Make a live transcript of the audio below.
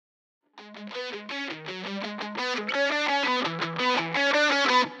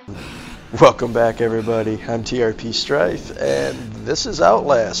Welcome back, everybody. I'm TRPStrife, and this is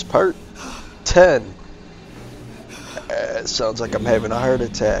Outlast, part 10. It sounds like I'm having a heart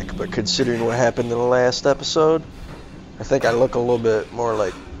attack, but considering what happened in the last episode, I think I look a little bit more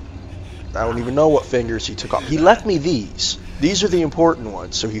like... I don't even know what fingers he took off. He left me these. These are the important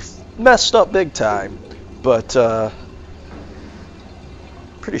ones, so he messed up big time. But,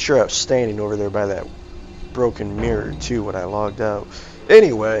 pretty sure I was standing over there by that broken mirror, too, when I logged out.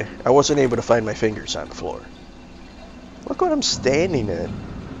 Anyway, I wasn't able to find my fingers on the floor. Look what I'm standing in.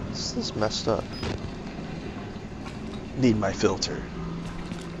 This is messed up. Need my filter.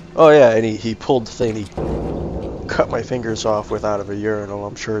 Oh yeah, and he pulled the thing. He cut my fingers off with out of a urinal.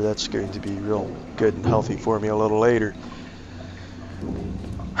 I'm sure that's going to be real good and healthy for me a little later.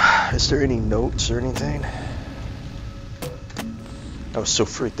 Is there any notes or anything? I was so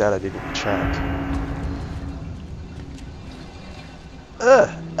freaked out I didn't even check.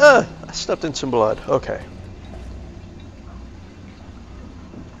 I stepped in some blood. Okay.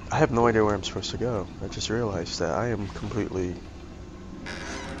 I have no idea where I'm supposed to go. I just realized that I am completely...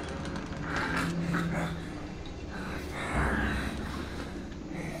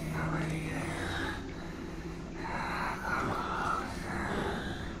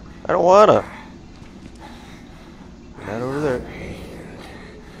 I don't wanna. Not over there.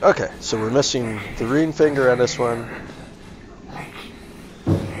 Okay, so we're missing the ring finger on this one.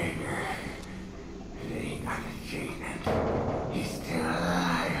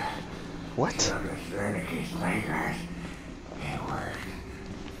 What? It worked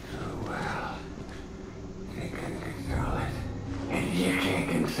so well. They couldn't control it. And you can't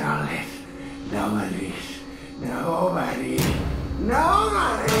control it. Nobody.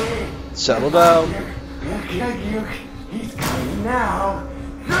 Settle down. He's coming now.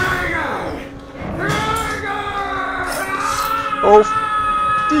 Oh,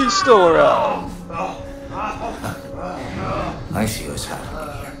 he's still around. I see what's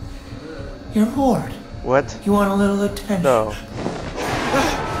happening here. You're bored. What? You want a little attention? No.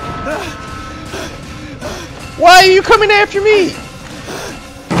 Why are you coming after me?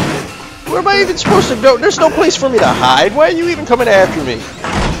 Where am I even supposed to go? There's no place for me to hide. Why are you even coming after me?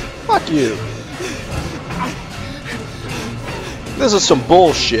 Fuck you. This is some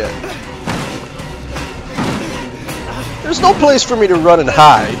bullshit. There's no place for me to run and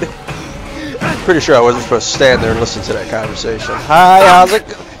hide. Pretty sure I wasn't supposed to stand there and listen to that conversation. Hi, how's it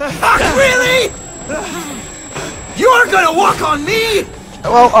going? Really? You aren't gonna walk on me?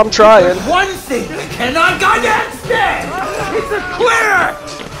 Well, I'm trying. There's one thing I cannot goddamn stand! It's a quitter!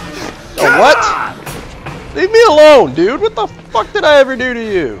 What? Leave me alone, dude. What the fuck did I ever do to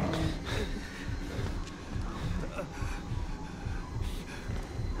you?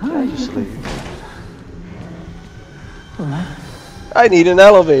 Can I just leave? I need an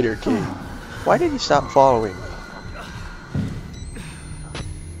elevator key. Why did he stop following me?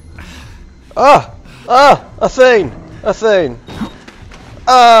 A thing.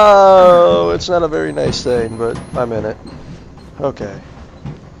 Oh, it's not a very nice thing, but I'm in it. Okay.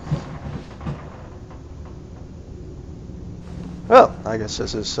 Well, I guess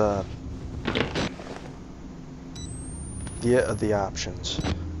this is the options.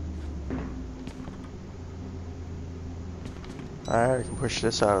 Alright, I can push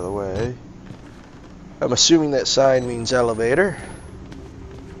this out of the way. I'm assuming that sign means elevator.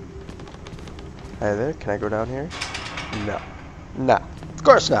 Hi there, can I go down here? No. No. Of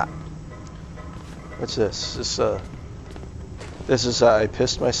course not. What's this? This is I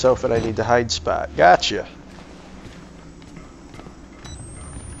pissed myself and I need to hide spot. Gotcha.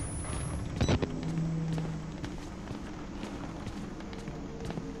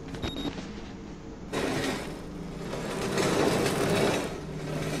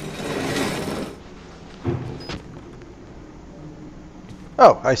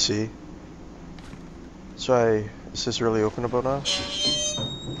 Oh, I see. So is this really openable now?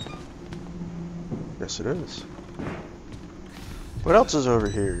 Yes, it is. What else is over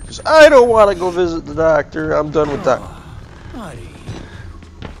here? Because I don't want to go visit the doctor. I'm done with that. Buddy.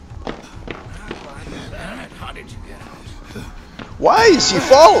 How did you get out? Why is he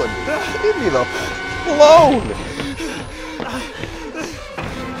following me? Leave me the f alone.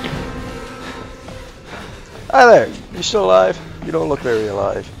 Hi there. You still alive? You don't look very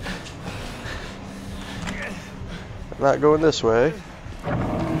alive. I'm not going this way.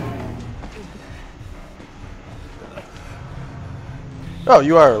 Oh,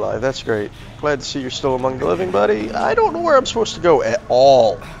 you are alive. That's great. Glad to see you're still among the living, buddy. I don't know where I'm supposed to go at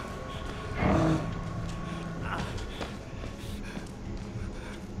all.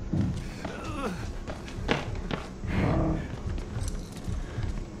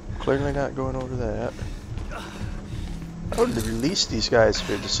 Clearly not going over that. I would have released these guys if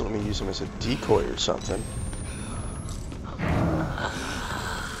they'd just let me use them as a decoy or something.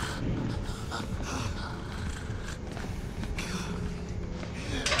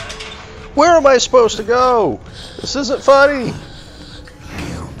 Where am I supposed to go? This isn't funny.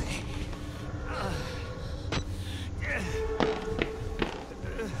 Kill me.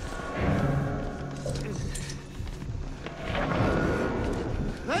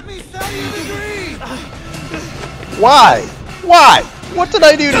 Let me set you free. Why? Why? What did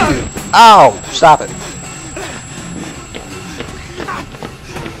I do to you? Ow! Stop it.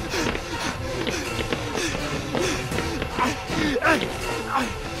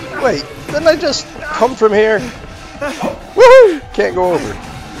 Wait, didn't I just come from here? Woohoo! Can't go over.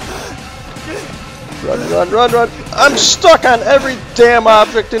 Run, run, run, run. I'm stuck on every damn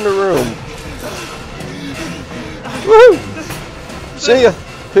object in the room. Woohoo! See ya.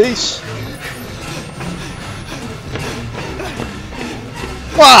 Peace.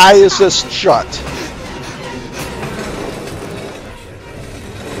 Why is this shut?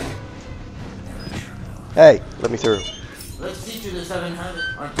 Hey, let me through. Let's teach you the 700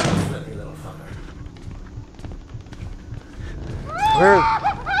 on top of you little fucker. Where?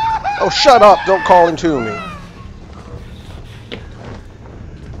 Oh, shut up! Don't call him to me.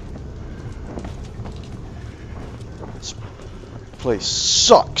 This place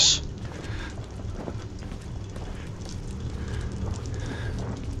sucks.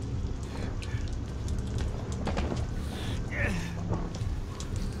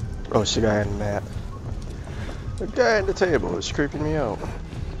 Oh, it's the guy on the mat. The guy at the table is creeping me out.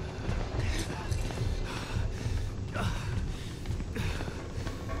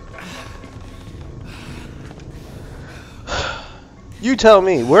 You tell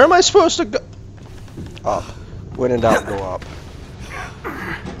me, where am I supposed to go? Up. When in doubt, go up.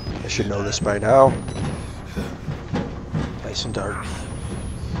 I should know this by now. Nice and dark.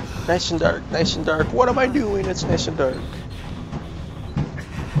 Nice and dark, nice and dark. What am I doing? It's nice and dark.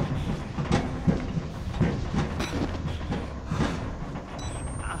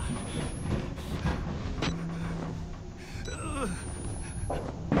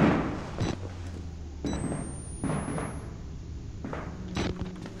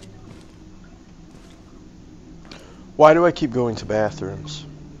 Why do I keep going to bathrooms?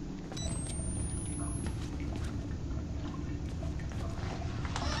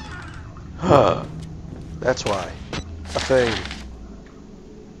 Huh. That's why. A thing.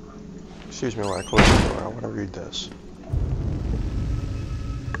 Excuse me while I close the door. I want to read this.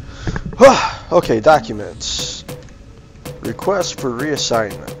 Okay, documents. Request for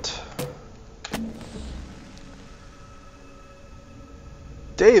reassignment.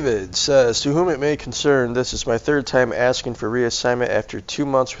 David says, to whom it may concern, this is my third time asking for reassignment after 2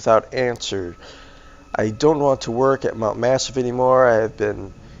 months without answer. I don't want to work at Mount Massive anymore. I have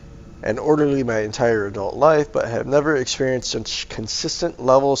been an orderly my entire adult life, but have never experienced such consistent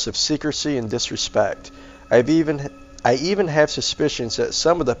levels of secrecy and disrespect. I even have suspicions that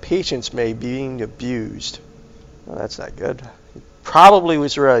some of the patients may be being abused. Well, that's not good. He probably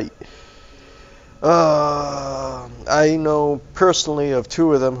was right. I know personally of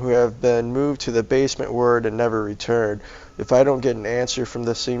 2 of them who have been moved to the basement ward and never returned. If I don't get an answer from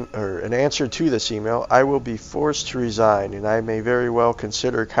this an answer to this email, I will be forced to resign, and I may very well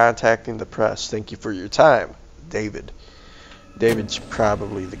consider contacting the press. Thank you for your time, David. David's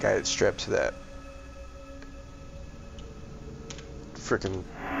probably the guy that's strapped to that frickin'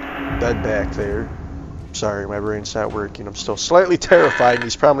 bed back there. Sorry, my brain's not working. I'm still slightly terrified, and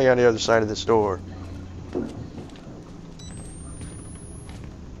he's probably on the other side of this door.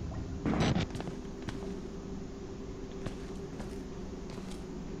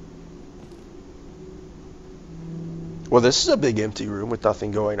 Well, this is a big empty room with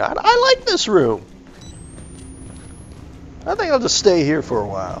nothing going on. I like this room. I think I'll just stay here for a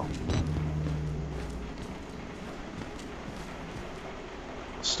while.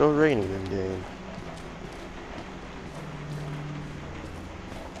 It's still raining in game.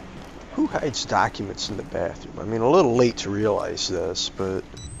 Who hides documents in the bathroom? I mean, a little late to realize this, but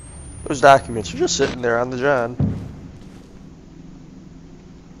those documents are just sitting there on the john.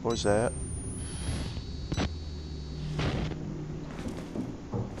 What was that?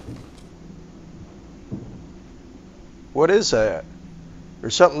 What is that?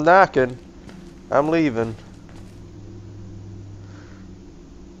 There's something knocking. I'm leaving.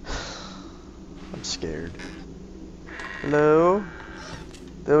 I'm scared. Hello?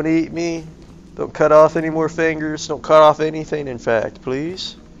 Don't eat me. Don't cut off any more fingers. Don't cut off anything, in fact,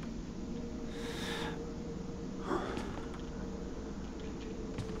 please.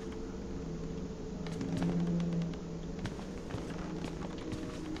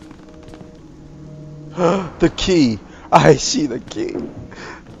 The key. I see the key.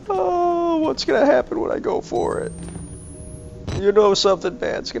 Oh, what's gonna happen when I go for it? You know something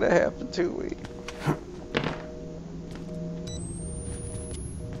bad's gonna happen to me.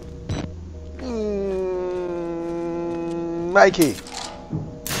 Mikey.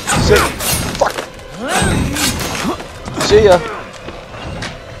 Fuck. See ya.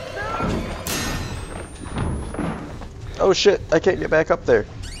 Oh shit, I can't get back up there.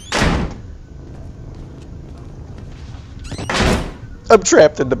 I'm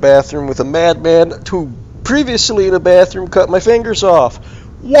trapped in the bathroom with a madman who previously in the bathroom cut my fingers off.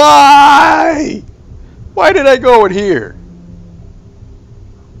 Why? Why did I go in here?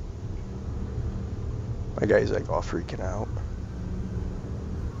 My guy's like all freaking out.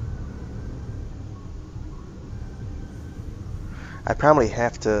 I probably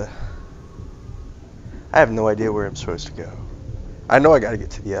have to... I have no idea where I'm supposed to go. I know I gotta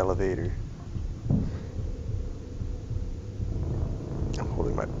get to the elevator. I'm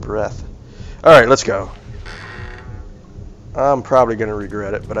holding my breath. Alright, let's go. I'm probably gonna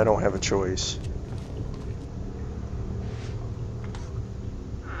regret it, but I don't have a choice.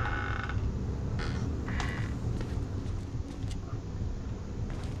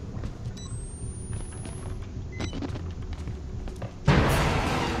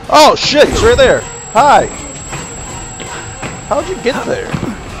 Oh shit, he's right there. Hi. How'd you get there?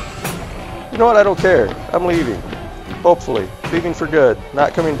 You know what, I don't care. I'm leaving. Hopefully. Leaving for good.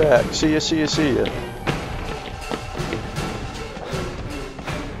 Not coming back. See ya, see ya, see ya.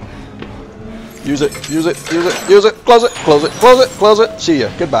 Use it, use it, use it, use it. Close it, close it, close it, close it. See ya.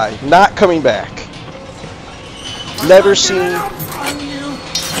 Goodbye. Not coming back. Never seen...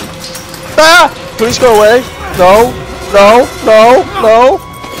 Ah! Please go away. No, no, no, no.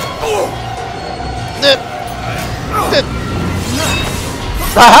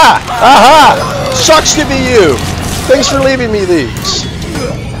 Aha! Aha! Sucks to be you! Thanks for leaving me these.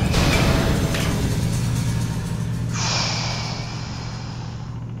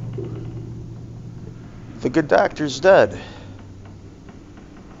 The good doctor's dead.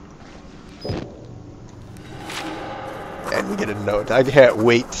 And we get a note. I can't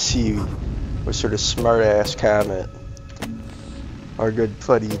wait to see what sort of smart-ass comment our good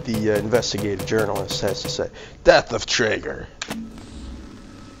buddy, the investigative journalist, has to say. Death of Traeger.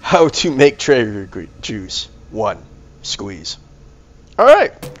 How to make Traeger juice. 1. Squeeze.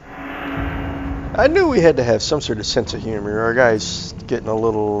 Alright. I knew we had to have some sort of sense of humor. Our guy's getting a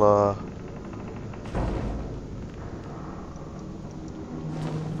little,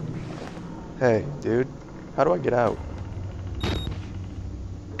 Hey, dude. How do I get out?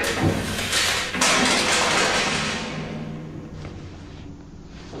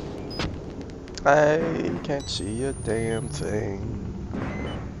 I can't see a damn thing.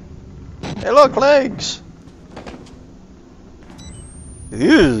 Hey, look, legs!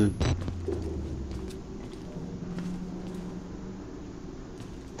 Ew.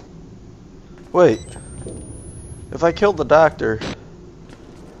 Wait. If I killed the doctor,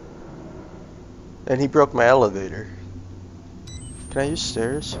 and he broke my elevator, can I use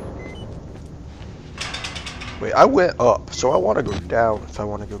stairs? Wait, I went up, so I want to go down if I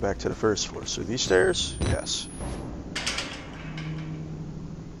want to go back to the first floor. So these stairs? Yes.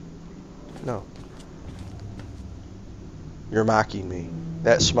 No. You're mocking me.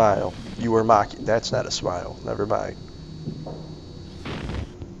 That smile. You were mocking. That's not a smile. Never mind.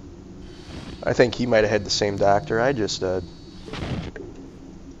 I think he might have had the same doctor I just did.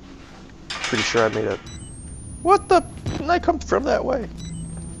 Pretty sure I made a... What the... Didn't I come from that way?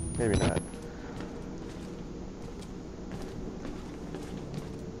 Maybe not.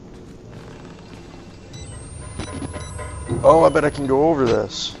 Oh, I bet I can go over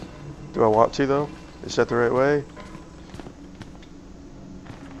this. Do I want to, though? Is that the right way?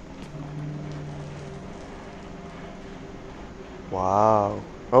 Wow.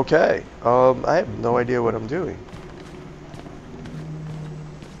 Okay. I have no idea what I'm doing.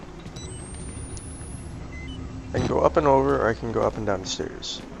 I can go up and over, or I can go up and down the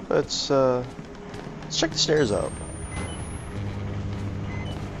stairs. Let's check the stairs out.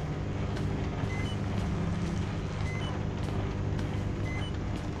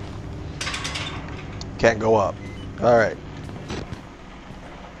 Can't go up. Alright.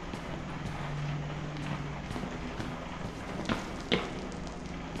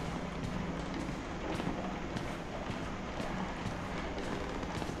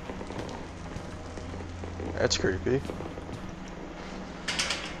 That's creepy.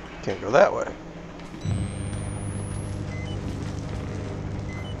 Can't go that way.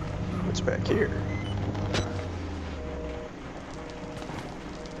 What's back here?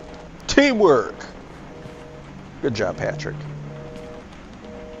 Teamwork! Good job, Patrick.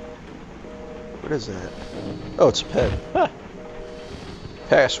 What is that? Oh, it's a pen. Huh.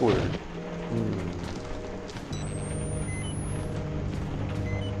 Password.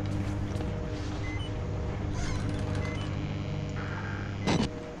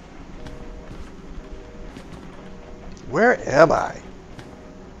 Where am I?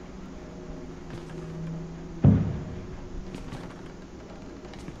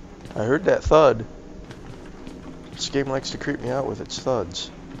 I heard that thud. This game likes to creep me out with its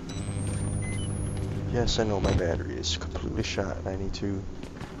thuds. Yes, I know my battery is completely shot and I need to...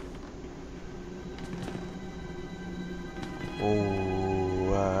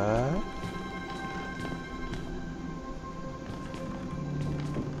 What?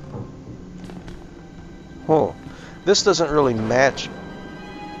 Huh. This doesn't really match.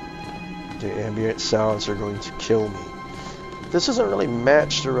 The ambient sounds are going to kill me. This doesn't really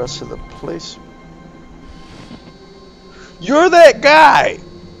match the rest of the place. You're that guy!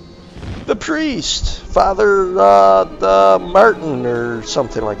 The priest! Father Martin or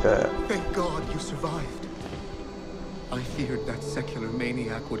something like that. Thank God you survived. I feared that secular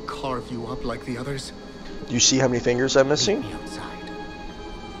maniac would carve you up like the others. Do you see how many fingers I'm missing? Meet me outside.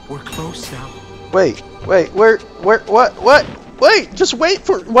 We're close now. Wait, what? Wait, just wait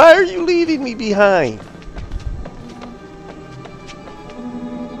for... Why are you leaving me behind?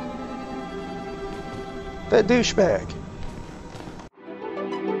 That douchebag.